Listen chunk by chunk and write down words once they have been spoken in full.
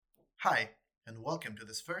Hi, and welcome to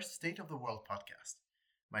this first State of the World podcast.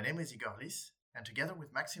 My name is Igor Lys, and together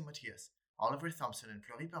with Maxime Matthias, Oliver Thompson, and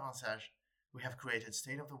Fleury Paransage, we have created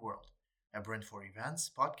State of the World, a brand for events,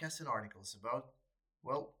 podcasts, and articles about,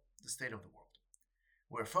 the state of the world.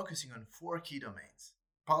 We're focusing on four key domains: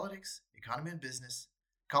 politics, economy and business,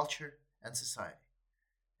 culture, and society.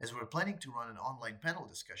 As we're planning to run an online panel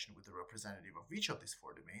discussion with a representative of each of these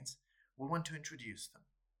four domains, we want to introduce them.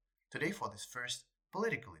 Today, for this first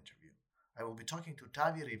political interview, I will be talking to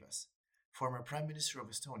Taavi Rõivas, former Prime Minister of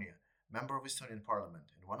Estonia, member of Estonian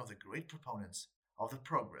Parliament, and one of the great proponents of the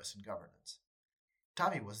progress in governance.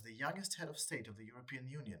 Taavi was the youngest head of state of the European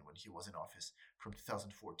Union when he was in office from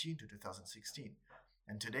 2014 to 2016,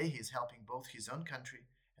 and today he is helping both his own country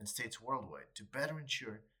and states worldwide to better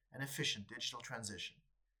ensure an efficient digital transition.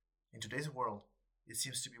 In today's world, it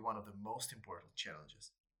seems to be one of the most important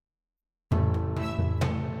challenges.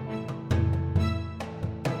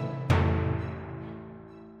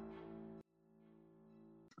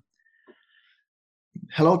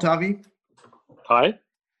 Hello, Taavi. Hi.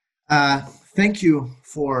 Thank you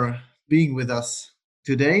for being with us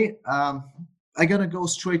today. I'm going to go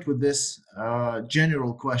straight with this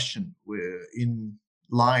general question in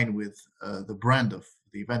line with the brand of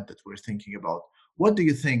the event that we're thinking about. What do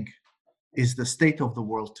you think is the state of the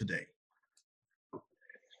world today?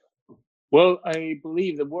 Well, I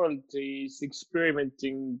believe the world is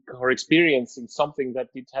experimenting or experiencing something that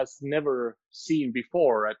it has never seen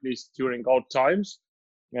before, at least during our times.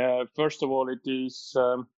 First of all, it is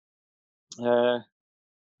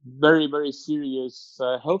very, very serious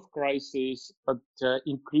health crisis, but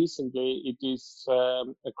increasingly it is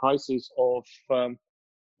a crisis of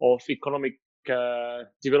economic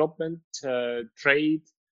development, trade,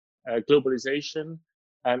 globalization,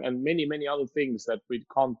 and many other things that we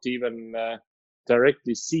can't even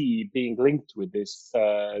directly see being linked with this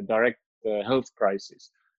direct health crisis.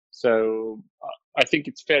 So I think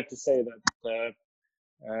it's fair to say that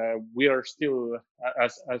we are still,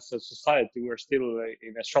 as a society, we are still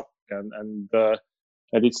in a shock, and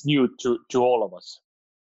it's new to all of us.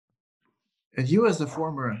 And you, as a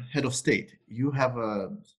former head of state, you have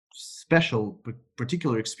a special,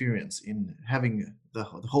 particular experience in having the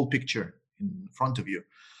whole picture in front of you.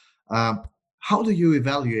 How do you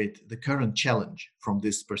evaluate the current challenge from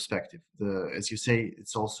this perspective? As you say,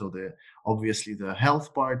 it's also obviously the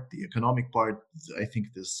health part, the economic part. I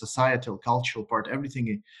think the societal, cultural part.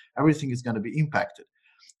 Everything is going to be impacted.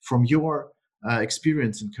 From your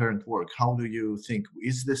experience in current work, how do you think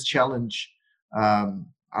is this challenge?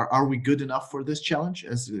 Are we good enough for this challenge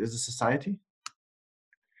as a society?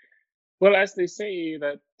 Well, as they say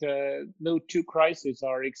that no two crises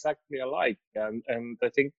are exactly alike, and I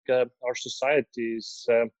think our societies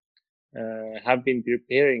have been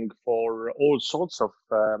preparing for all sorts of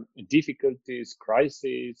difficulties,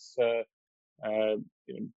 crises.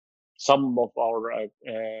 Some of our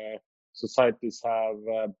societies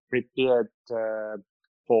have prepared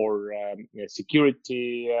for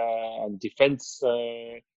security and defense.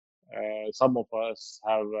 Some of us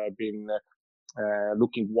have been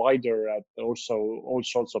looking wider at also all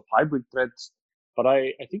sorts of hybrid threats. But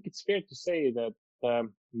I think it's fair to say that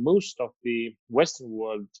most of the Western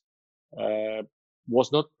world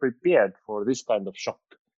was not prepared for this kind of shock.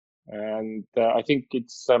 And I think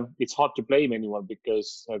it's hard to blame anyone,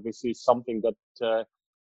 because this is something that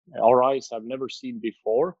our eyes have never seen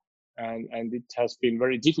before, and it has been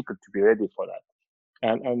very difficult to be ready for that.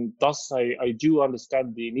 And thus I do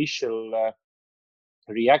understand the initial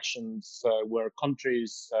reactions where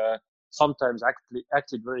countries sometimes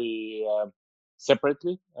acted very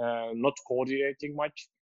separately, not coordinating much.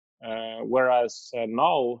 Whereas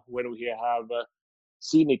now, when we have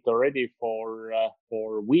seen it already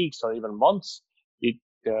for weeks or even months, it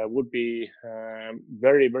would be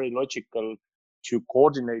very, very logical to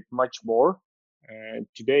coordinate much more.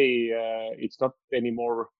 Today, it's not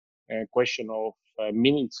anymore a question of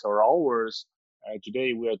minutes or hours.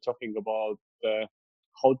 Today, we are talking about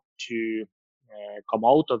how to come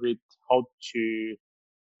out of it, how to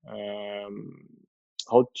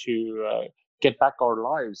get back our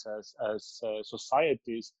lives as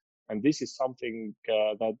societies, and this is something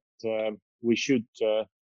that we should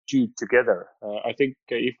do together. I think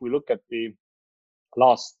if we look at the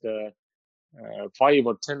last 5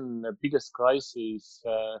 or 10 biggest crises,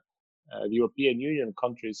 the European Union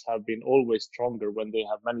countries have been always stronger when they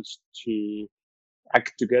have managed to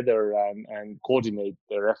act together and coordinate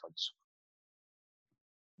their efforts.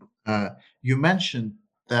 You mentioned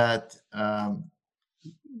that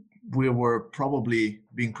we were probably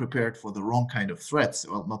being prepared for the wrong kind of threats.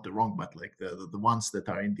 Well, not the wrong, but like the ones that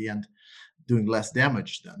are in the end doing less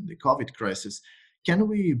damage than the COVID crisis. Can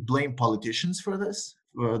we blame politicians for this?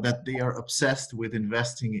 That they are obsessed with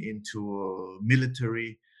investing into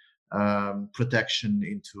military protection,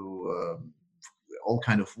 into all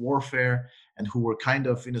kind of warfare, and who were kind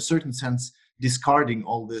of, in a certain sense, discarding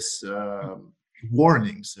all this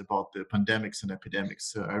warnings about the pandemics and epidemics.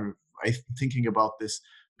 I'm thinking about this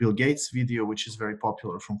Bill Gates video, which is very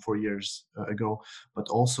popular from 4 years ago, but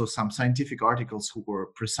also some scientific articles who were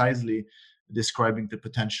precisely describing the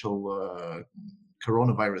potential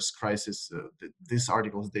coronavirus crisis. These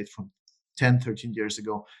articles date from 10, 13 years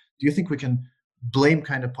ago. Do you think we can blame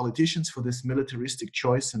kind of politicians for this militaristic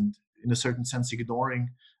choice and, in a certain sense, ignoring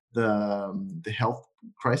the health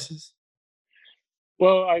crisis?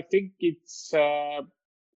 Well, I think it's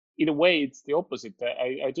in a way it's the opposite.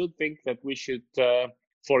 I don't think that we should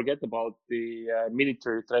forget about the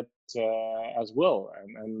military threat as well.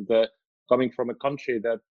 And coming from a country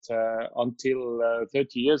that until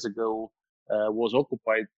 30 years ago was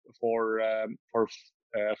occupied for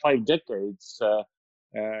 5 decades,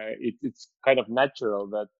 it's kind of natural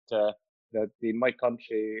that in my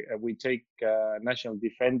country we take national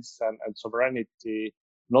defense and sovereignty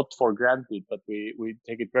not for granted, but we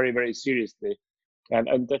take it very, very seriously.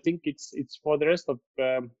 And I think it's for the rest of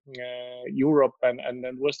Europe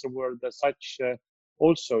and Western world as such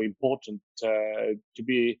also important to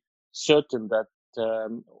be certain that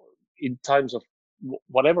in times of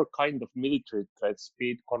whatever kind of military threats,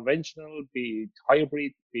 be it conventional, be it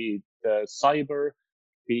hybrid, be it cyber,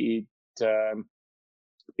 be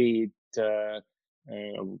it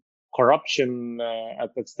corruption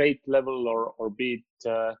at the state level, or be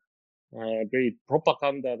it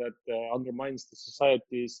propaganda that undermines the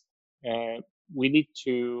societies, we need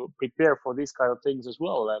to prepare for these kind of things as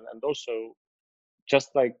well. And also, just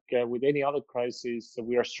like with any other crisis,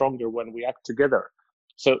 we are stronger when we act together.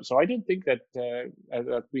 So I don't think that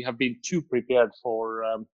we have been too prepared for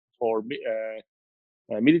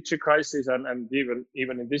military crisis, and even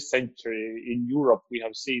in this century in Europe, we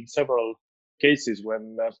have seen several cases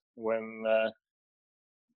when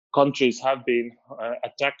countries have been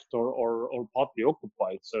attacked or partly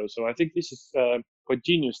occupied. So I think this is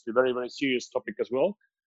continuously very, very serious topic as well.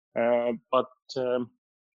 But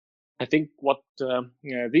I think what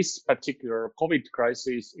this particular COVID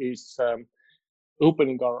crisis is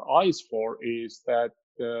opening our eyes for is that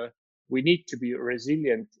we need to be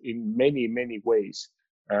resilient in many, many ways.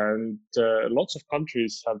 And lots of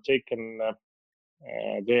countries have taken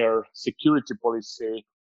their security policy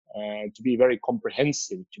to be very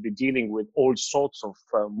comprehensive, to be dealing with all sorts of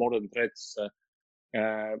modern threats.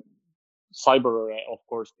 Cyber, of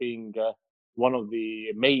course, being one of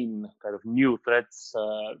the main kind of new threats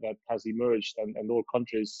that has emerged, and all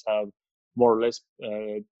countries have more or less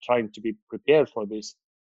trying to be prepared for this.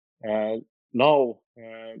 Now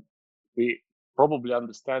we probably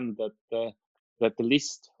understand that the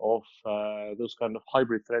list of those kind of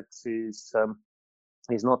hybrid threats is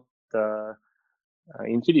not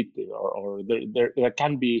infinity, or there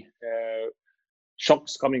can be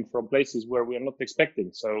shocks coming from places where we are not expecting.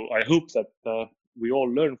 So I hope that we all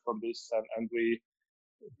learn from this, and we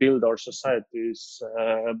build our societies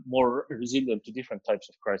more resilient to different types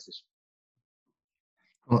of crises.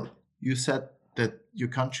 Well, you said that your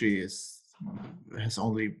country has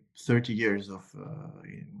only 30 years of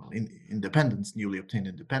independence, newly obtained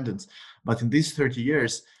independence, but in these 30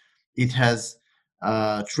 years, it has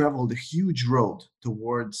traveled a huge road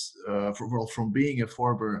towards, from being a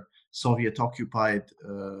former Soviet-occupied,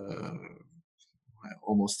 I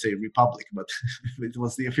almost say republic, but it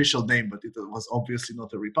was the official name, but it was obviously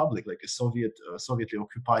not a republic, like a Sovietly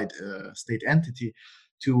occupied state entity,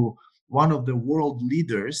 to one of the world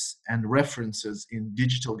leaders and references in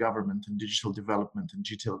digital government and digital development and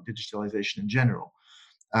digitalization in general.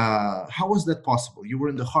 How was that possible? You were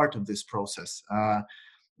in the heart of this process.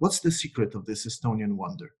 What's the secret of this Estonian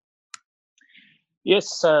wonder?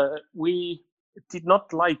 Yes, we did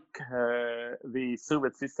not like the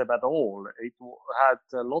Soviet system at all. It had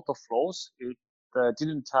a lot of flaws. It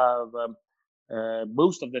didn't have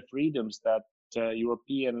most of the freedoms that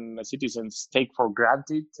European citizens take for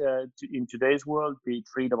granted in today's world, be it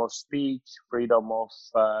freedom of speech, freedom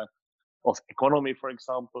of economy, for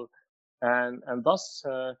example. And thus,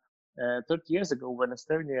 30 years ago, when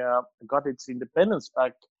Estonia got its independence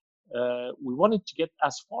back, we wanted to get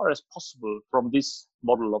as far as possible from this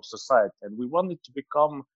model of society, and we wanted to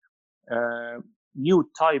become a new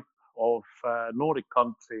type of Nordic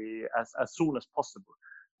country as soon as possible.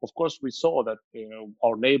 Of course, we saw that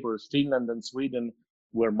our neighbors Finland and Sweden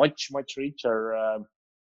were much richer,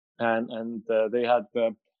 and they had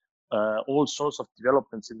all sorts of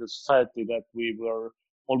developments in the society that we were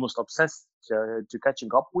almost obsessed to catching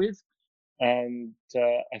up with. And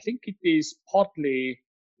I think it is partly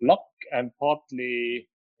luck and partly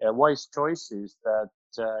wise choices that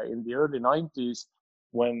in the early 90s,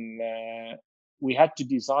 when we had to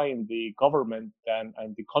design the government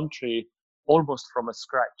and the country almost from a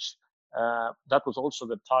scratch, that was also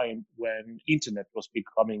the time when internet was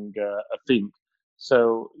becoming a thing.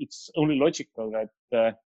 So it's only logical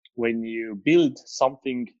that when you build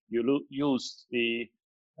something, you use the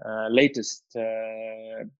latest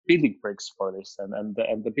building bricks for this, and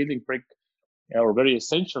the building brick, or very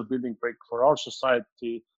essential building brick for our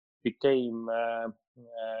society, became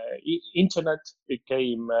internet,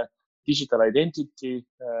 became digital identity,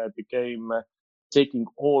 became taking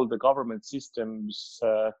all the government systems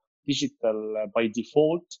digital by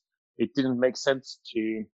default. It didn't make sense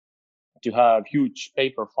to have huge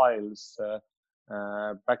paper files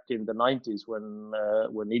back in the 90s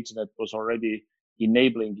when internet was already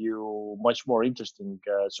enabling you much more interesting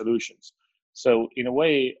solutions. So in a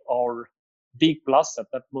way, our big plus at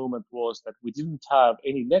that moment was that we didn't have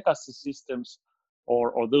any legacy systems,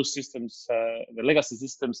 or those systems, the legacy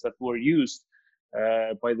systems that were used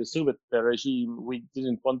by the Soviet regime, we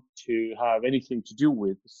didn't want to have anything to do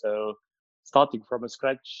with. So starting from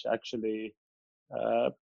scratch actually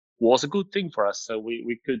was a good thing for us. So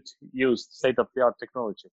we could use state-of-the-art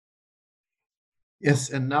technology.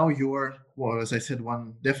 Yes, and now you are, well, as I said,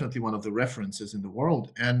 definitely one of the references in the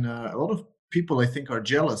world. And a lot of people, I think, are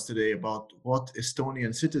jealous today about what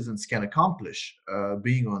Estonian citizens can accomplish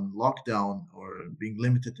being on lockdown or being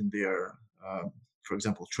limited in their, for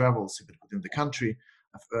example, travels within the country.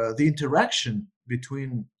 The interaction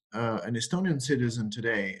between an Estonian citizen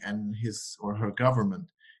today and his or her government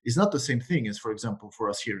is not the same thing as, for example, for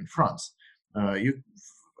us here in France. I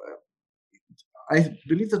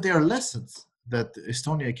believe that there are lessons that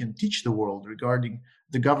Estonia can teach the world regarding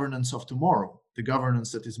the governance of tomorrow, the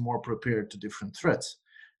governance that is more prepared to different threats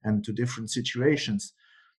and to different situations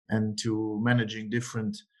and to managing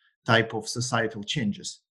different type of societal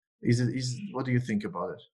changes. What do you think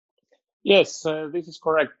about it? Yes, this is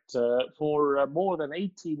correct. For more than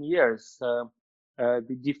 18 years,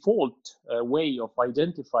 the default way of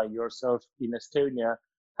identifying yourself in Estonia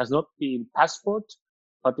has not been passport,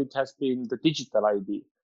 but it has been the digital ID.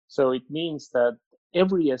 So it means that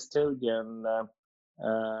every Estonian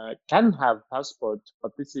can have passport,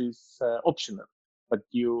 but this is optional. But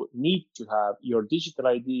you need to have your digital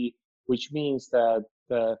ID, which means that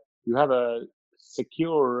you have a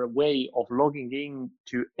secure way of logging in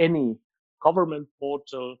to any government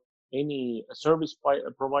portal, any service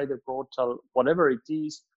provider portal, whatever it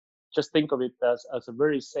is. Just think of it as a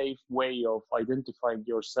very safe way of identifying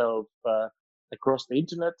yourself across the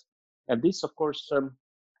internet. And this, of course,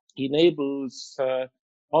 enables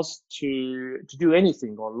us to do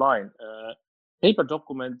anything online. Paper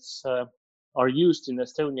documents are used in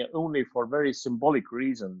Estonia only for very symbolic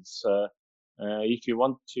reasons. If you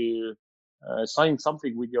want to sign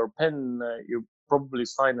something with your pen, you probably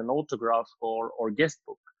sign an autograph or guest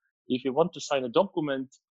book. If you want to sign a document,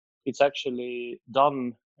 it's actually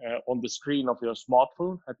done on the screen of your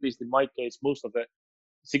smartphone. At least in my case, most of the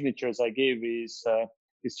signatures I gave is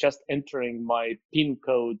just entering my PIN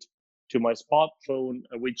code to my smartphone,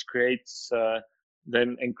 which creates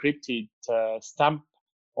then encrypted stamp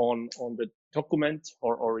on the document,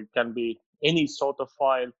 or it can be any sort of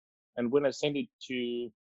file. And when I send it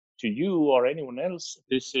to you or anyone else,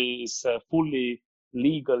 this is fully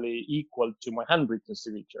legally equal to my handwritten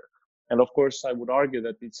signature. And of course, I would argue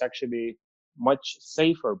that it's actually much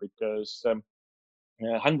safer because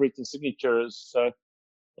handwritten signatures,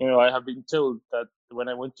 I have been told that when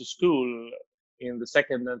I went to school in the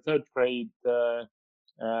second and third grade,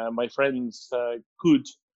 my friends could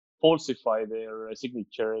falsify their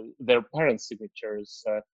their parents' signatures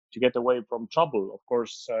to get away from trouble. Of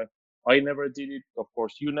course, I never did it. Of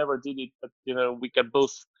course, you never did it. But we can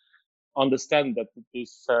both understand that it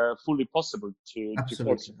is fully possible to Absolutely.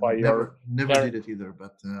 falsify your Never did it either,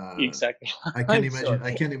 but exactly. I can imagine. Sure.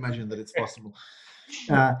 I can imagine that it's possible.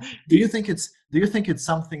 Do you think it's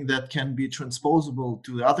something that can be transposable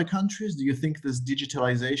to other countries? Do you think this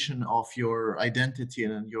digitalization of your identity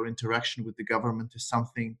and your interaction with the government is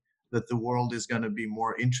something that the world is going to be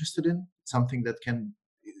more interested in? Something that can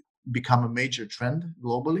become a major trend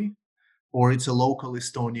globally, or it's a local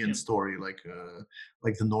Estonian story, like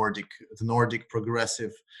the Nordic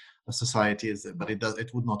progressive society is, but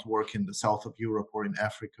it would not work in the south of Europe or in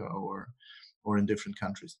Africa or in different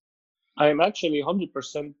countries. I'm actually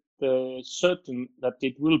 100% certain that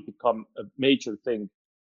it will become a major thing.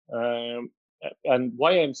 and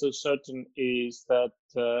why I'm so certain is that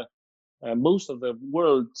most of the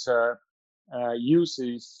world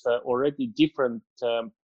uses already different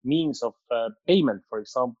means of payment. For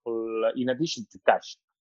example, in addition to cash,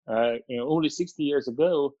 only 60 years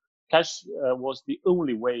ago, cash was the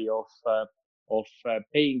only way of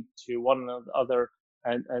paying to one another,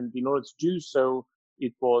 and in order to do so,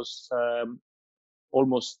 it was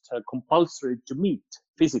almost compulsory to meet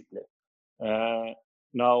physically.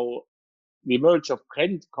 Now, the emergence of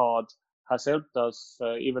credit card has helped us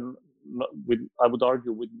even with, I would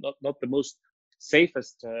argue, with not the most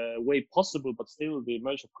safest way possible, but still the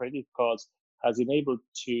emergence of credit cards has enabled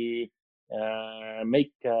to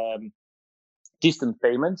make distant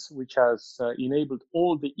payments, which has enabled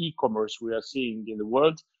all the e-commerce we are seeing in the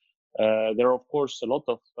world. There are, of course, a lot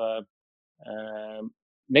of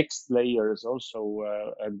next layers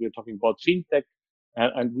also, and we're talking about fintech,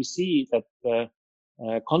 and we see that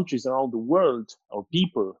countries around the world, or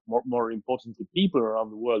people, more importantly, people around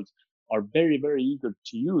the world, are very, very eager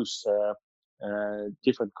to use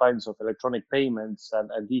different kinds of electronic payments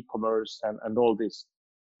and e-commerce and all this.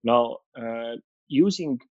 Now,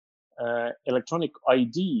 using electronic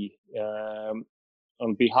ID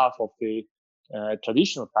on behalf of the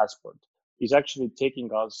traditional passport is actually taking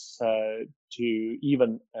us to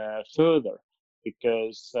even further,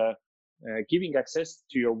 because giving access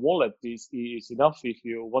to your wallet is enough if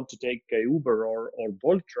you want to take a Uber or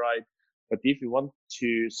Bolt ride. But if you want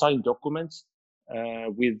to sign documents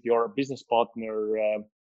with your business partner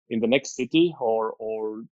in the next city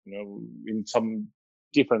or in some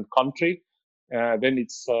different country, then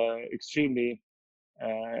it's extremely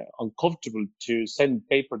uncomfortable to send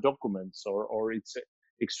paper documents, or it's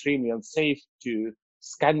extremely unsafe to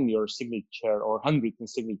scan your signature or handwritten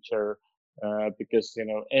signature because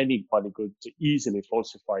anybody could easily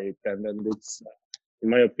falsify it, and it's, in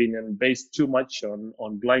my opinion, based too much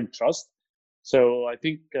on blind trust. So I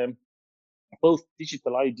think both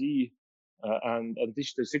digital ID and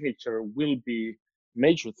digital signature will be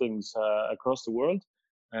major things across the world,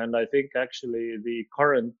 and I think actually the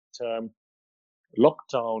current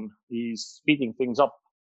lockdown is speeding things up.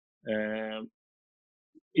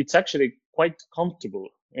 It's actually quite comfortable.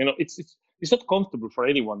 It's not comfortable for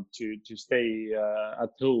anyone to stay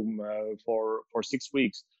at home for 6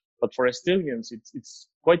 weeks, but for Estonians, it's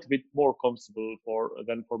quite a bit more comfortable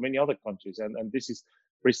than for many other countries, and this is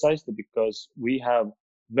precisely because we have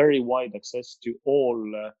very wide access to all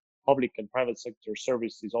public and private sector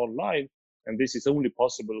services online, and this is only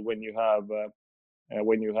possible when you have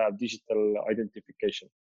digital identification.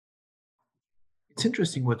 It's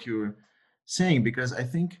interesting what you're saying, because I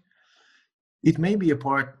think it may be a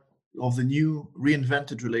part of the new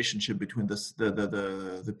reinvented relationship between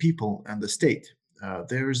the people and the state.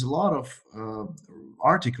 There is a lot of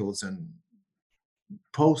articles and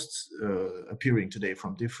posts appearing today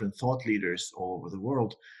from different thought leaders all over the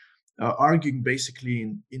world, arguing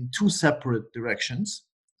basically in two separate directions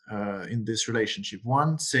in this relationship.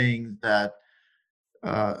 One saying that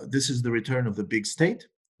this is the return of the big state,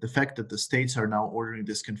 the fact that the states are now ordering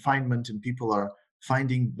this confinement and people are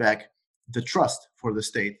finding back the trust for the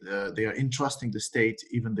state. They are entrusting the state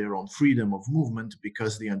even their own freedom of movement,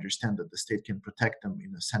 because they understand that the state can protect them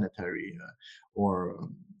in a sanitary or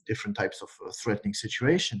different types of threatening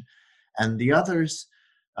situation. And the others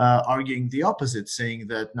arguing the opposite, saying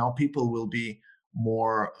that now people will be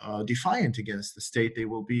more defiant against the state. They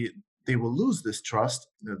will lose this trust.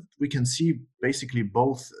 We can see basically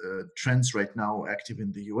both trends right now active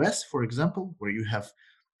in the US, for example, where you have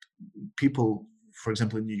people, for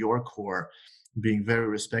example, in New York, who are being very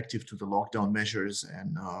respectful to the lockdown measures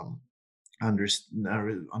and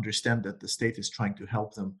understand that the state is trying to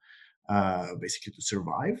help them basically to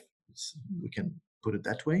survive. We can put it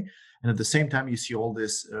that way. And at the same time, you see all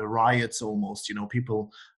these riots, almost,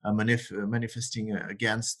 people manifesting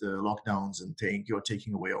against the lockdowns and you're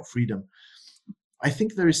taking away our freedom. I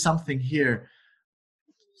think there is something here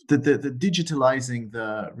that the digitalizing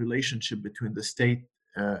the relationship between the state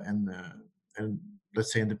and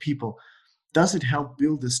let's say and the people, does it help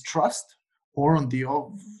build this trust, or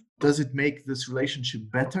does it make this relationship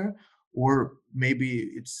better? Or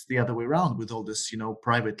maybe it's the other way around, with all this,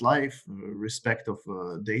 private life, respect of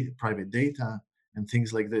private data, and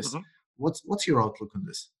things like this. Mm-hmm. What's your outlook on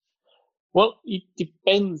this? Well, it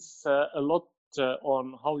depends a lot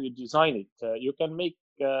on how you design it. You can make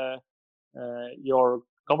your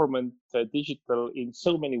government digital in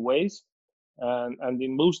so many ways, and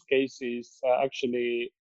in most cases,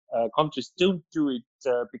 actually, countries don't do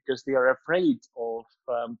it because they are afraid of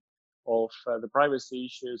the privacy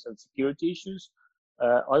issues and security issues.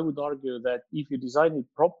 I would argue that if you design it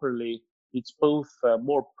properly, it's both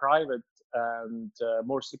more private and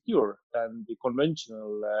more secure than the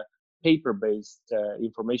conventional paper-based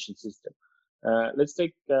information system. Let's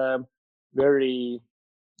take very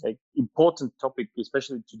important topic,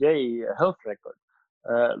 especially today, health record.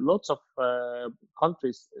 Lots of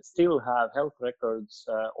countries still have health records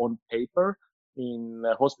on paper in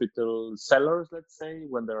hospital cellars, let's say,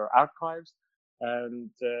 when there are archives. And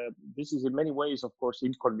this is in many ways, of course,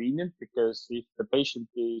 inconvenient, because if the patient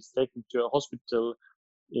is taken to a hospital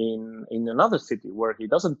in another city where he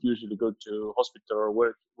doesn't usually go to hospital, or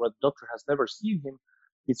where the doctor has never seen him,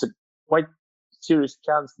 it's a quite serious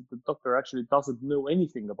chance that the doctor actually doesn't know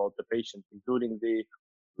anything about the patient, including the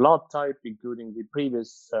blood type, including the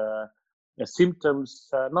previous symptoms,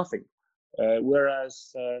 nothing.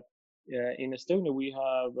 Whereas in Estonia, we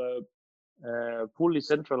have fully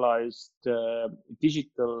centralized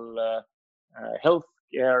digital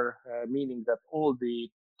healthcare, meaning that all the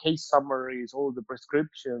case summaries, all the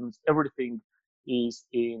prescriptions, everything is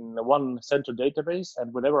in one central database.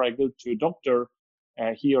 And whenever I go to a doctor,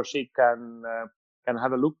 he or she can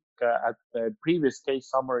have a look at the previous case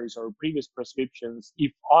summaries or previous prescriptions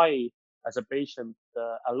if I, as a patient,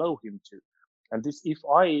 allow him to. And this if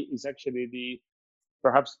I is actually the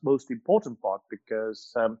perhaps most important part,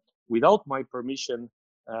 because without my permission,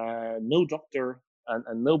 no doctor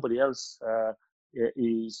and nobody else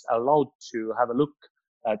is allowed to have a look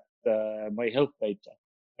at my health data.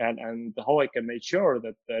 And how I can make sure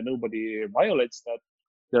that nobody violates that,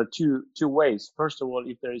 there are two ways. First of all,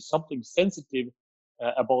 if there is something sensitive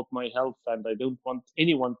about my health and I don't want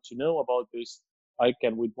anyone to know about this, I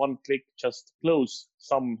can with one click just close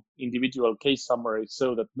some individual case summary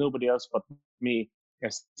so that nobody else but me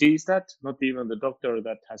sees that, not even the doctor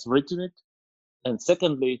that has written it. And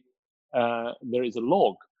secondly, there is a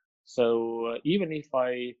log. So even if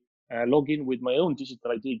I log in with my own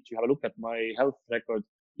digital ID to have a look at my health record,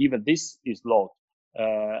 even this is logged,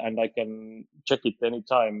 and I can check it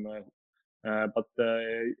anytime. But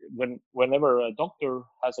whenever a doctor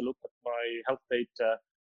has a look at my health data,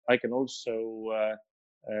 I can also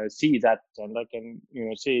see that, and I can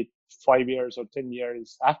see it 5 years or 10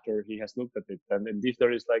 years after he has looked at it. And if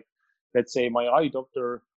there is, like, let's say, my eye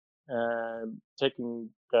doctor taking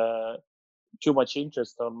too much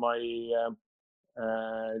interest on my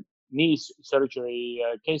knee surgery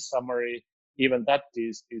case summary, even that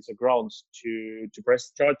is a grounds to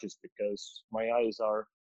press charges, because my eyes are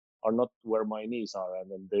not where my knees are,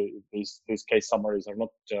 and then these case summaries are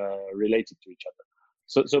not related to each other.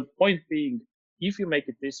 So point being, if you make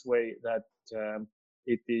it this way, that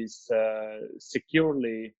it is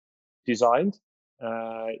securely designed,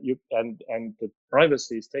 and the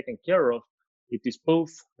privacy is taken care of, it is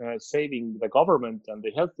both saving the government and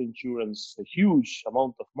the health insurance a huge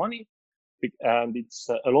amount of money, and it's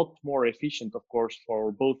a lot more efficient, of course,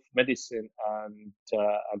 for both medicine and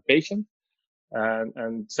patient.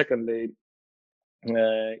 And secondly,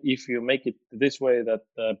 if you make it this way that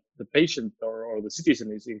the patient or the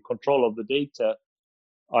citizen is in control of the data,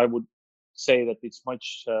 I would say that it's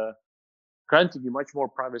granting you much more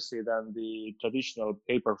privacy than the traditional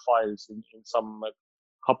paper files in some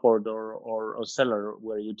cupboard or cellar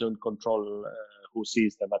where you don't control who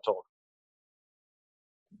sees them at all.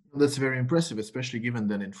 That's very impressive, especially given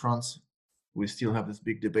that in France, we still have this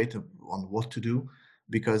big debate on what to do,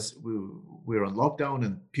 because we're on lockdown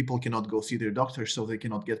and people cannot go see their doctor, so they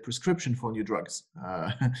cannot get prescription for new drugs.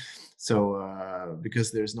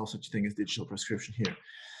 Because there's no such thing as digital prescription here.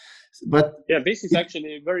 But yeah, this is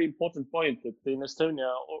actually a very important point, that in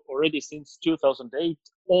Estonia already since 2008,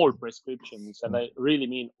 all prescriptions, and I really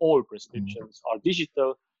mean all prescriptions, are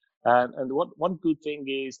digital. And one good thing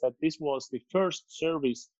is that this was the first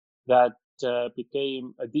service that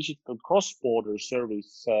became a digital cross-border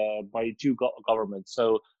service by two governments.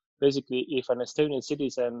 So basically, if an Estonian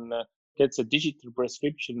citizen gets a digital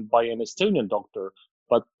prescription by an Estonian doctor,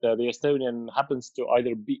 but the Estonian happens to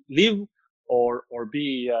either live or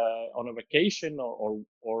be on a vacation or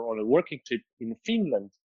on a working trip in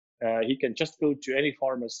Finland, he can just go to any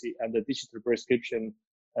pharmacy, and the digital prescription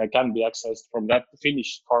can be accessed from that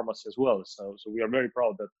Finnish pharmacy as well. So we are very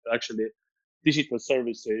proud that actually digital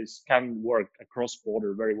services can work across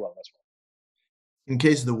border very well as well. In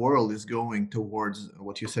case the world is going towards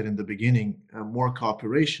what you said in the beginning, more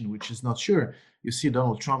cooperation, which is not sure. You see,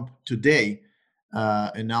 Donald Trump today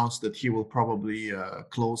announced that he will probably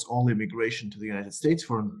close all immigration to the United States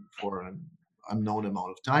for an unknown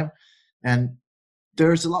amount of time. And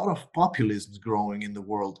there's a lot of populism growing in the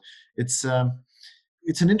world. It's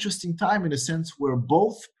an interesting time in a sense where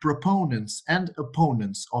both proponents and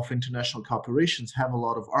opponents of international cooperations have a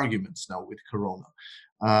lot of arguments now with Corona.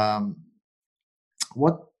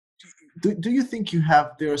 what do you think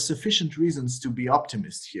there are sufficient reasons to be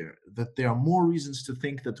optimist here, that there are more reasons to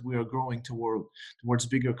think that we are growing towards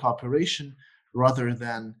bigger cooperation rather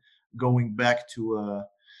than going back to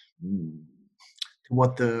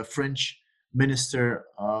what the French Minister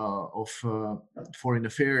of Foreign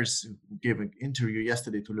Affairs gave an interview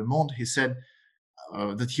yesterday to Le Monde? He said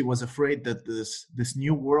that he was afraid that this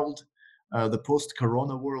new world, the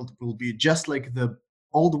post-corona world, will be just like the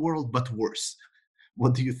old world but worse.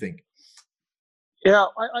 What do you think? Yeah,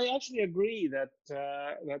 I actually agree that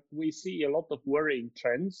that we see a lot of worrying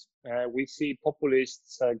trends. We see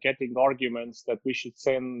populists getting arguments that we should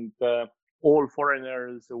send all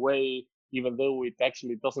foreigners away, even though it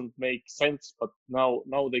actually doesn't make sense. But now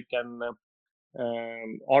they can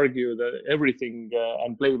argue that everything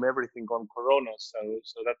and blame everything on Corona. So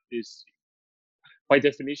that is by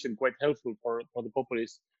definition quite helpful for the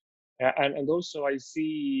populists. And also I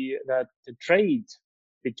see that the trade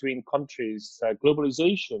between countries,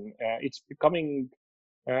 globalization, it's becoming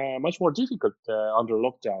much more difficult under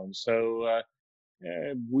lockdown. So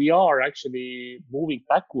we are actually moving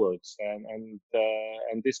backwards, and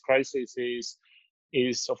this crisis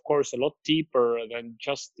is of course a lot deeper than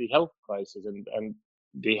just the health crisis, and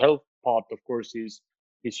the health part, of course, is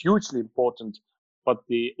hugely important, but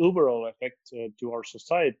the overall effect to our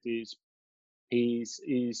societies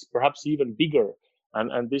is perhaps even bigger,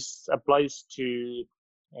 and this applies to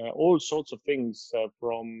all sorts of things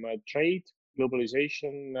from trade,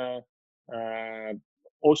 globalization,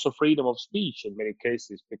 also freedom of speech in many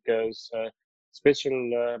cases, because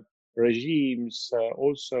special regimes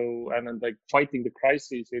also and like fighting the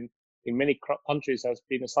crisis in many countries has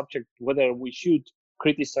been a subject whether we should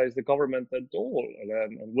criticize the government at all,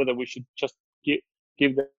 and whether we should just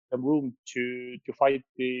give them room to fight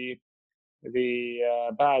the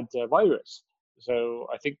bad virus. So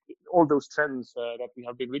I think all those trends that we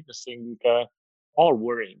have been witnessing are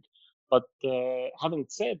worrying. But having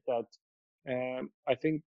said that, I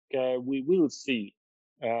think we will see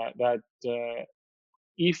that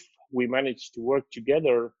if we manage to work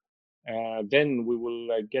together, then we will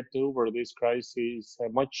get over this crisis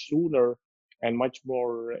much sooner and much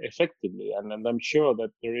more effectively. And I'm sure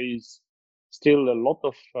that there is still a lot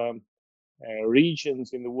of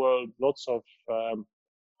regions in the world, lots of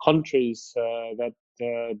countries that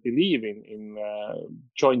believe in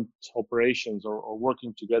joint operations or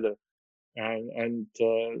working together. And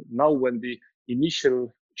now when the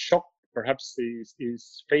initial shock perhaps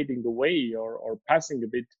is fading away or passing a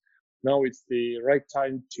bit, now it's the right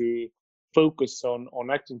time to focus on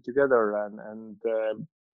acting together and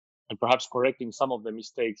perhaps correcting some of the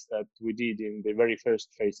mistakes that we did in the very first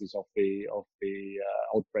phases of the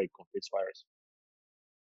outbreak of this virus.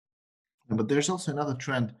 But there's also another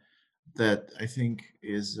trend that I think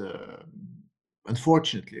is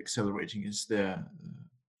unfortunately accelerating, is the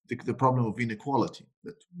problem of inequality.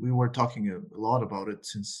 That we were talking a lot about it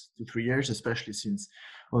since 2-3 years, especially since,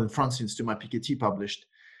 well, in France, since Thomas Piketty published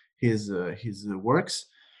his works.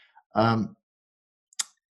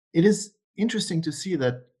 It is interesting to see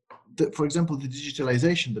that, for example, the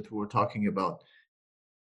digitalization that we were talking about,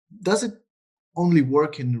 does it only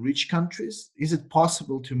work in rich countries? Is it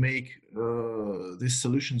possible to make these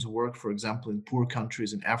solutions work, for example, in poor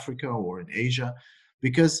countries in Africa or in Asia?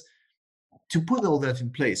 Because to put all that in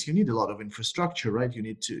place, you need a lot of infrastructure, right? You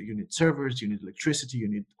need servers, you need electricity, you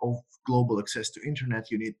need global access to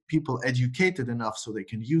internet, you need people educated enough so they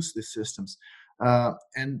can use these systems.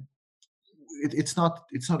 And it's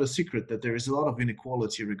not a secret that there is a lot of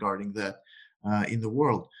inequality regarding that in the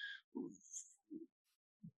world.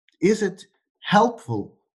 Is it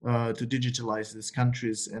helpful to digitalize these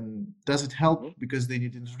countries, and does it help because they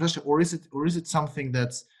need infrastructure, or is it something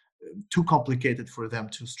that's too complicated for them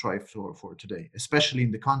to strive for today, especially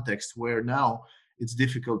in the context where now it's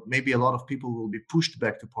difficult? Maybe a lot of people will be pushed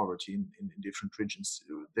back to poverty in different regions.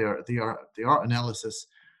 There are analyses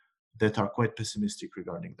that are quite pessimistic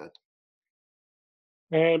regarding that.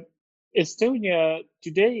 Estonia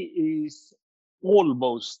today is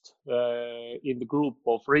almost in the group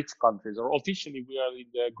of rich countries, or officially we are in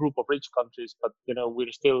the group of rich countries, but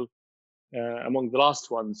we're still among the last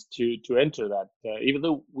ones to enter that, even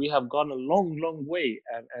though we have gone a long way,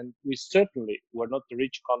 and we certainly were not the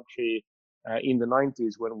rich country in the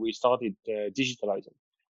 90s when we started digitalizing.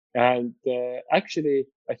 And actually,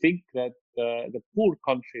 I think that the poor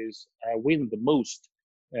countries win the most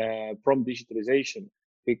from digitalization,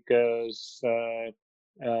 because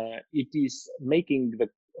it is making the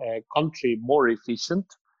country more efficient.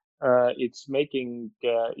 It's making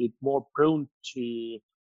it more prone to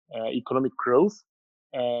economic growth.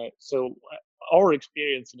 So our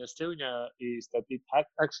experience in Estonia is that it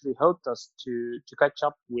actually helped us to catch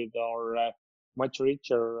up with our much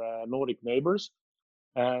richer Nordic neighbors,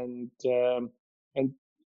 and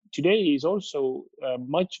today is also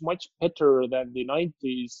much better than the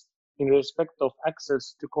 90s in respect of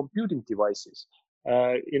access to computing devices.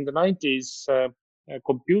 In the 90s,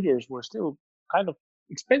 computers were still kind of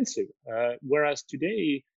expensive, whereas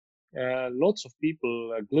today lots of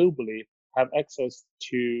people globally have access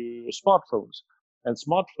to smartphones. And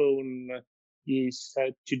smartphone is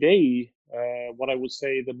today what I would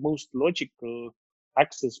say the most logical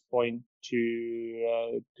access point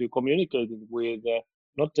to communicating with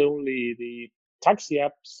not only the taxi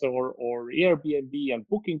apps or Airbnb and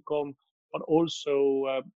Booking.com, but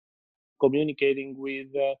also communicating with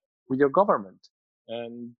your government.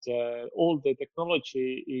 And all the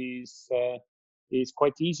technology is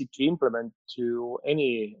quite easy to implement to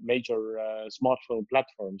any major smartphone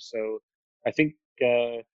platform. So I think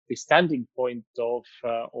the standing point of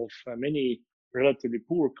many relatively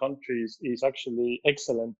poor countries is actually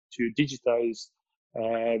excellent to digitize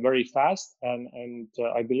very fast. And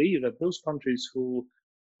I believe that those countries who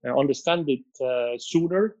understand it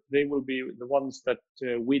sooner, they will be the ones that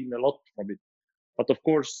win a lot from it. But of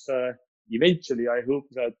course, eventually, I hope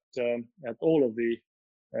that all of the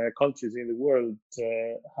countries in the world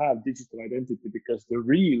have digital identity, because the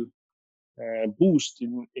real boost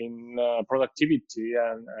in productivity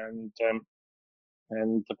and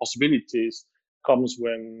the possibilities comes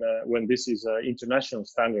when this is international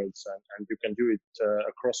standards, and you can do it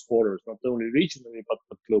across borders, not only regionally but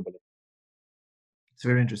globally. It's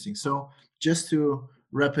very interesting. So just to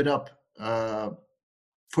wrap it up,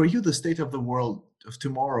 for you, the state of the world of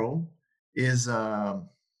tomorrow is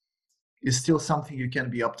still something you can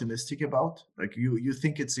be optimistic about. Like you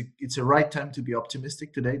think it's a right time to be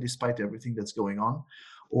optimistic today, despite everything that's going on,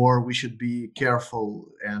 or we should be careful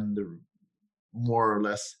and more or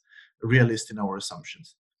less realist in our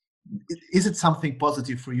assumptions. Is it something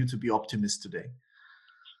positive for you to be optimist today?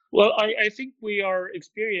 Well, I think we are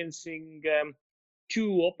experiencing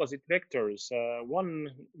two opposite vectors. One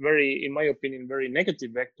in my opinion, very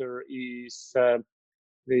negative vector is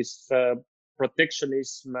this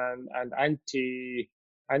protectionism and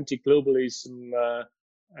anti-globalism,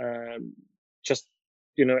 just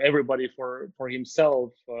everybody for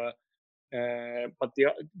himself. But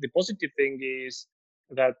the positive thing is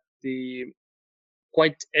that the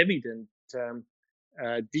quite evident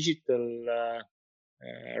digital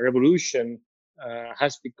revolution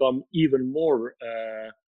has become even more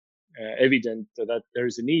evident that there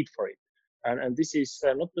is a need for it. And this is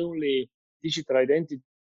not only digital identity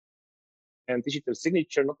and digital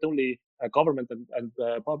signature, not only government and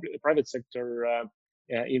private sector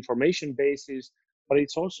information bases, but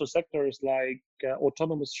it's also sectors like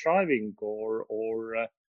autonomous driving or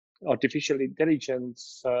artificial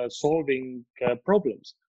intelligence solving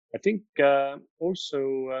problems. I think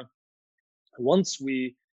also once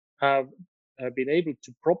we have been able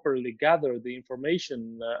to properly gather the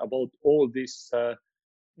information about all this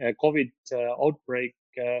COVID outbreak,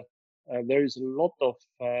 there is a lot of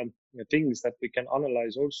things that we can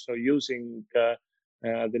analyze also using the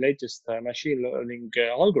latest machine learning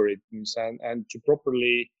algorithms and to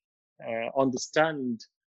properly understand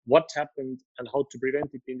what happened and how to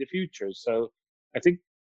prevent it in the future. So I think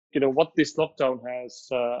what this lockdown has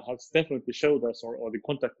definitely showed us, or the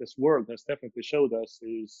contactless world has definitely showed us,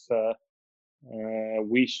 is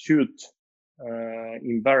we should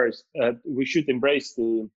embrace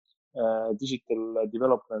the digital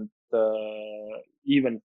development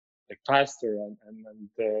even faster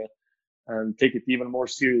and take it even more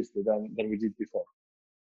seriously than we did before.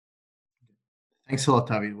 Thanks a lot,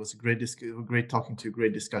 Taavi. It was a great talking to you,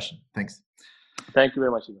 great discussion. Thanks. Thank you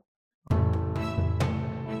very much, Igor.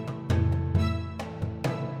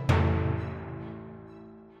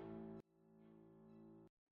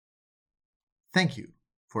 Thank you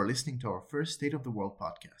for listening to our first State of the World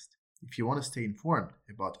podcast. If you want to stay informed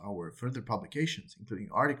about our further publications, including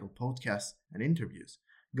article, podcasts, and interviews,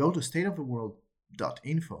 go to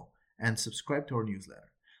stateoftheworld.info and subscribe to our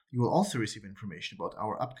newsletter. You will also receive information about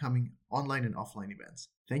our upcoming online and offline events.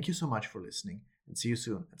 Thank you so much for listening, and see you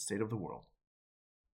soon at State of the World.